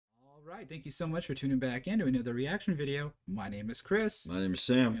right, thank you so much for tuning back in to another reaction video. My name is Chris. My name is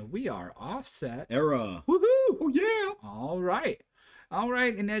Sam. And we are Offset. Era. Woohoo! Oh, yeah! All right.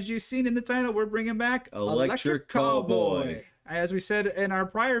 And as you've seen in the title, we're bringing back Electric Callboy. As we said in our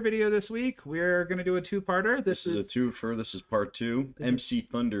prior video this week, we're going to do a two-parter. This is a twofer. This is part 2. MC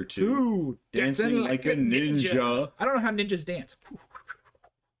Thunder 2. Dude, Dancing like a ninja. I don't know how ninjas dance.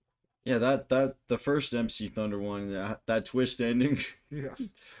 Yeah, the first MC Thunder one, that twist ending.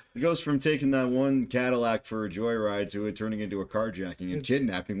 Yes. It goes from taking that one Cadillac for a joyride to it turning into a carjacking and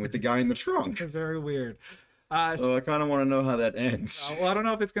kidnapping with the guy in the trunk. Very weird. So I kind of want to know how that ends. Well, I don't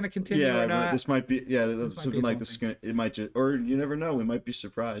know if it's going to continue or not. Yeah, this might be, something like this. It might just, or you never know. We might be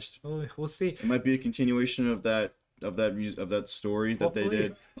surprised. We'll see. It might be a continuation of that story that they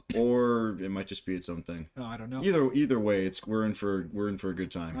did, or it might just be its own thing. Oh, I don't know. Either way, we're in for a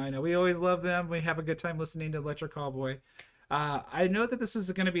good time. I know, we always love them. We have a good time listening to Electric Callboy. I know that this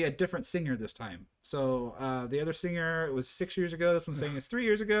is going to be a different singer this time. So the other singer, it was 6 years ago. This one's saying it's 3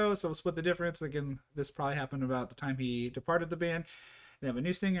 years ago. So we'll split the difference. Again, this probably happened about the time he departed the band. They have a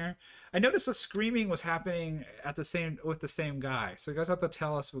new singer. I noticed the screaming was happening with the same guy. So you guys have to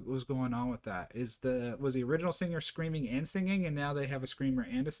tell us what was going on with that. Was the original singer screaming and singing, and now they have a screamer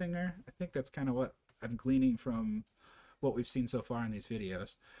and a singer? I think that's kind of what I'm gleaning from what we've seen so far in these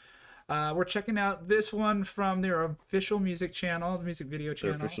videos. We're checking out this one from their official music channel, the music video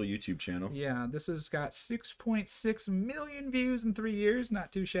channel. Their official YouTube channel. Yeah, this has got 6.6 million views in 3 years.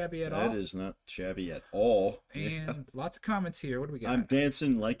 Not too shabby at all. That is not shabby at all. And lots of comments here. What do we got? I'm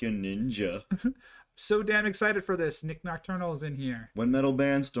dancing like a ninja. So damn excited for this. Nick Nocturnal is in here. When metal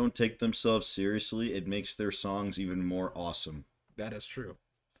bands don't take themselves seriously, it makes their songs even more awesome. That is true.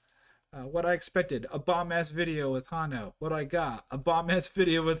 What I expected, a bomb-ass video with Hano. What I got, a bomb-ass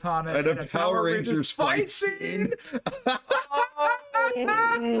video with Hano and a Power Rangers fight scene.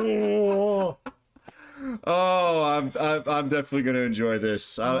 Oh, I'm definitely gonna enjoy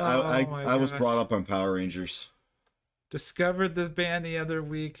this. I was brought up on Power Rangers. Discovered the band the other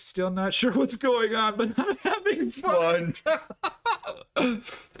week. Still not sure what's going on, but I'm having fun.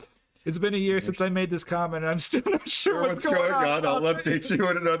 It's been a year since I made this comment, and I'm still not sure what's going on. I'll update you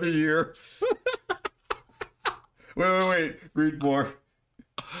in another year. Wait. Read more.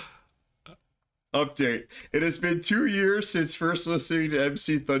 Update. It has been 2 years since first listening to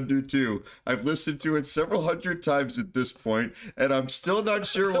MC Thunder 2. I've listened to it several hundred times at this point, and I'm still not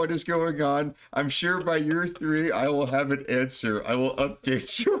sure what is going on. I'm sure by year 3, I will have an answer. I will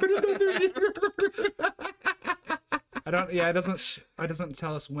update you in another year. It doesn't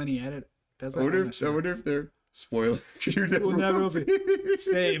tell us when he edited. I wonder if they're spoiled. Will never be.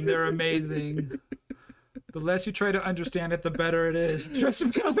 Same, they're amazing. The less you try to understand it, the better it is. Trust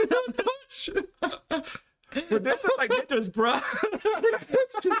me. We're dancing like ninjas, bro.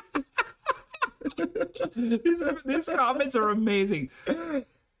 These comments are amazing.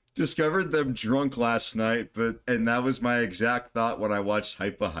 Discovered them drunk last night, and that was my exact thought when I watched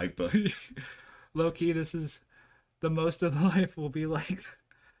Hypa Hypa. Low key, this is the most of the life will be like.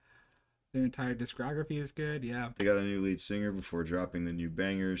 Their entire discography is good, yeah. They got a new lead singer before dropping the new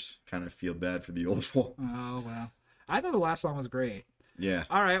bangers. Kind of feel bad for the old one. Oh, wow. I thought the last song was great. Yeah.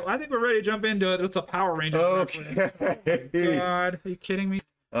 All right, well, I think we're ready to jump into it. It's a Power Rangers reference. Oh my God, are you kidding me?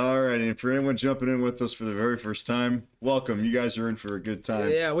 All right, and for anyone jumping in with us for the very first time, welcome. You guys are in for a good time.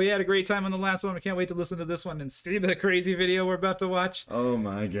 Yeah, we had a great time on the last one. We can't wait to listen to this one and see the crazy video we're about to watch. Oh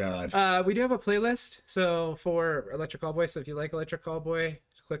my God. We do have a playlist for Electric Callboy, so if you like Electric Callboy,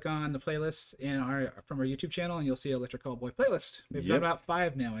 click on the playlist from our YouTube channel, and you'll see Electric Callboy playlist. We've done about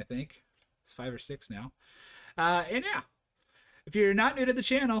 5 now, I think. It's 5 or 6 now. And yeah, if you're not new to the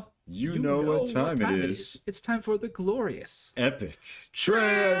channel, you know what time it is. It's time for the glorious epic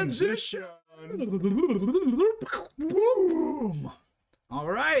transition. Boom. All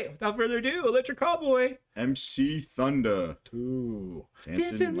right, without further ado, Electric Callboy. MC Thunder 2.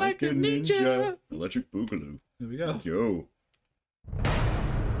 Dancing like a ninja. Electric Boogaloo. Here we go. Yo.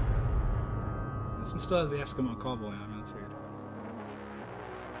 This one still has the Eskimo Callboy on it. That's weird.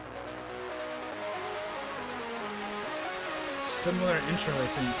 Similar intro, I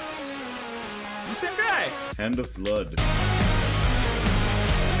think. It's the same guy. Hand of Blood.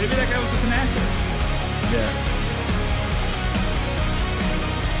 Maybe that guy was just an actor. Yeah.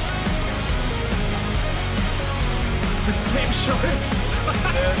 The same shorts.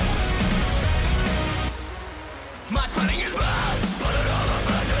 My fighting is best, but another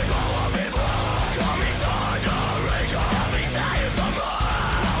factory follow me for. Call me Thunder Ranger, I'll be tired from more.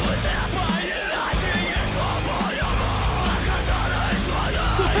 I was there, but I think it's for my own. I can't tell it's right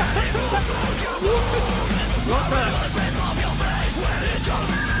now. It's for you. My blood will pop your face when it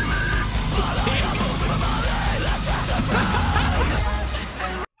comes.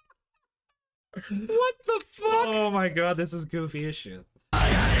 Oh my god, this is goofy as shit.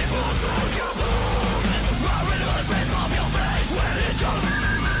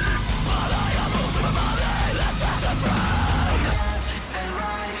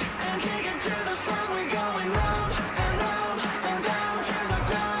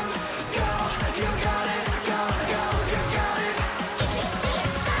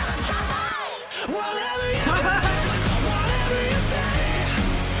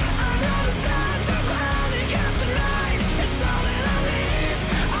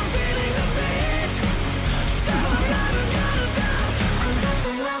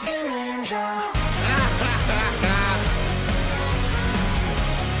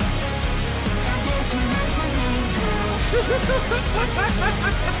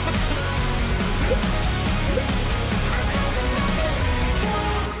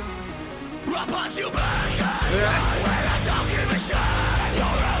 I punch you back inside when I don't give a shit. You're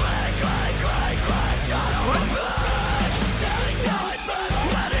a great shadow from me. Staring nightmare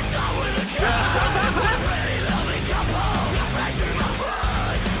when it's not with a cat. Pretty loving couple, facing my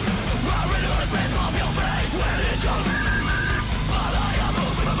face. I really face off your face when it comes. But I am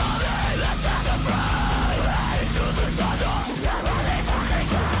losing my body, that's not a friend. Into the thunder, everybody fucking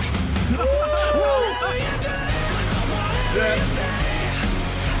crack. Whatever you do, whatever you say.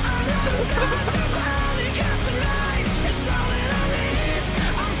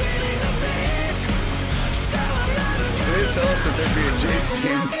 They didn't tell us that there'd be a chase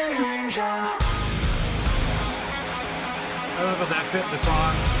scene. I love how that fit the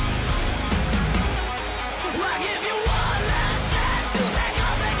song. I give you one last chance to make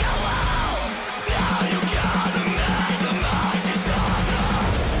us take a while. Now you gotta make the mind disorder.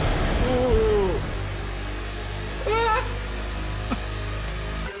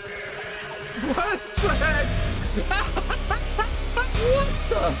 What's that? What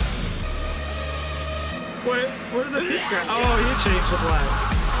the? Where did the beat go? Oh, he changed the black.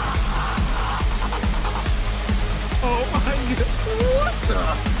 Oh my god. What the?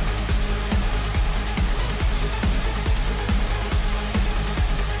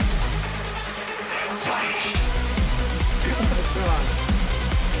 Oh god.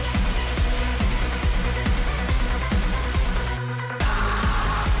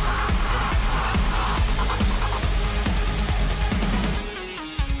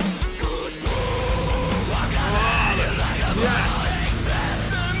 Yes!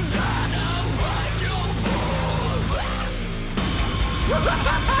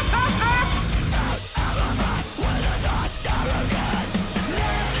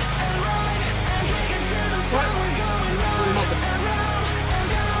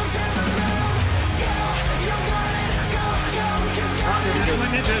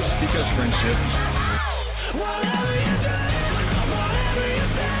 Because friendship. Whatever you do, whatever you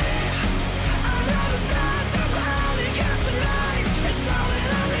say, I never stand to ground against the light. It's all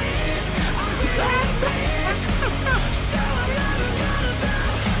that I need. I'm feeling the beat. So I'm never gonna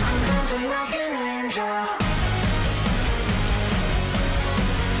stop. I'm dancing like an angel.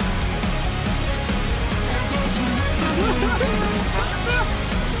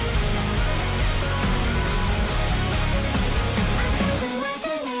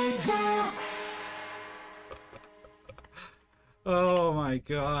 Oh my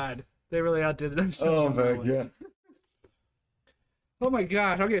god. They really outdid themselves. Oh on that my one. god. Oh my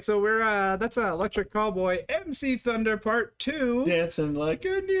god. Okay, so we're that's Electric Callboy MC Thunder Part 2. Dancing like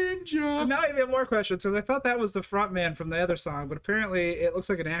a So ninja. now I have more questions. So I thought that was the front man from the other song, but apparently it looks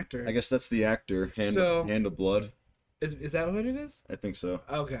like an actor. I guess that's the actor. Hand of blood. Is that what it is? I think so.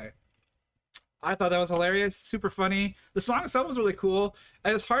 Okay. I thought that was hilarious, super funny. The song itself was really cool.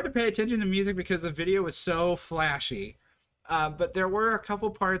 It was hard to pay attention to music because the video was so flashy. But there were a couple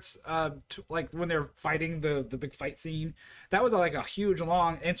parts, like when they're fighting the big fight scene. That was like a huge,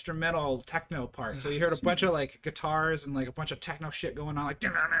 long instrumental techno part. So you heard a bunch of like guitars and like a bunch of techno shit going on. Like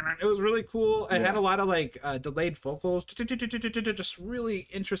it was really cool. It had a lot of like delayed vocals, just really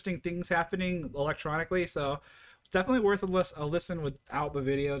interesting things happening electronically. So definitely worth a listen without the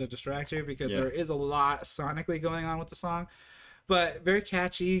video to distract you because there is a lot sonically going on with the song. But very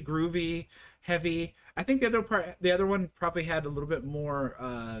catchy, groovy, heavy. I think the other one probably had a little bit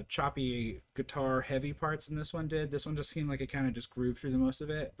more choppy guitar heavy parts than this one did. This one just seemed like it kind of just grooved through the most of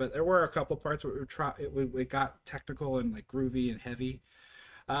it. But there were a couple parts where it got technical and like groovy and heavy.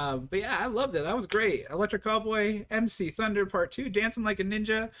 But yeah, I loved it. That was great. Electric Callboy, MC Thunder Part 2, Dancing Like a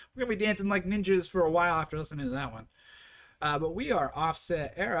Ninja. We're going to be dancing like ninjas for a while after listening to that one. But we are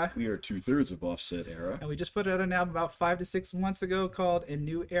Offset Era. We are 2/3 of Offset Era. And we just put out an album about 5 to 6 months ago called A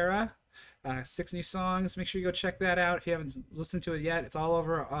New Era. 6 new songs. Make sure you go check that out if you haven't listened to it yet. It's all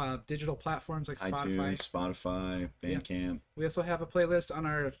over digital platforms like Spotify. iTunes, Spotify, Bandcamp. We also have a playlist on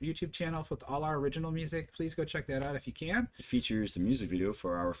our YouTube channel with all our original music. Please go check that out if you can. It features the music video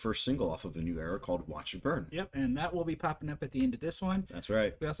for our first single off of the new era called Watch It Burn. Yep, and that will be popping up at the end of this one. That's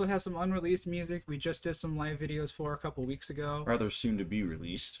right. We also have some unreleased music we just did some live videos for a couple weeks ago. Rather soon to be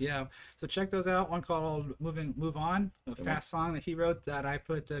released. Yeah, so check those out. One called Move On, a fast song that he wrote that I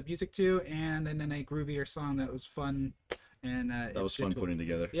put music to, and then a groovier song that was fun. And that was fun putting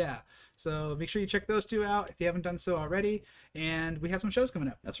together. Yeah, so make sure you check those 2 out if you haven't done so already. And we have some shows coming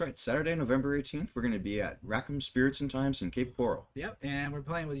up. That's right. Saturday, November 18th, we're going to be at Rackham Spirits and Times in Cape Coral. Yep, and we're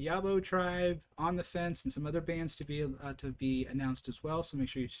playing with Yabo Tribe, On the Fence, and some other bands to be announced as well. So make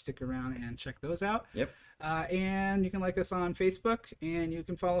sure you stick around and check those out. Yep. And you can like us on Facebook, and you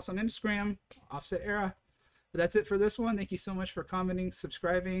can follow us on Instagram, Offset Era. But that's it for this one. Thank you so much for commenting,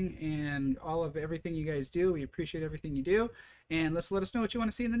 subscribing, and all of everything you guys do. We appreciate everything you do. And let us know what you want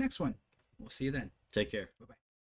to see in the next one. We'll see you then. Take care. Bye-bye.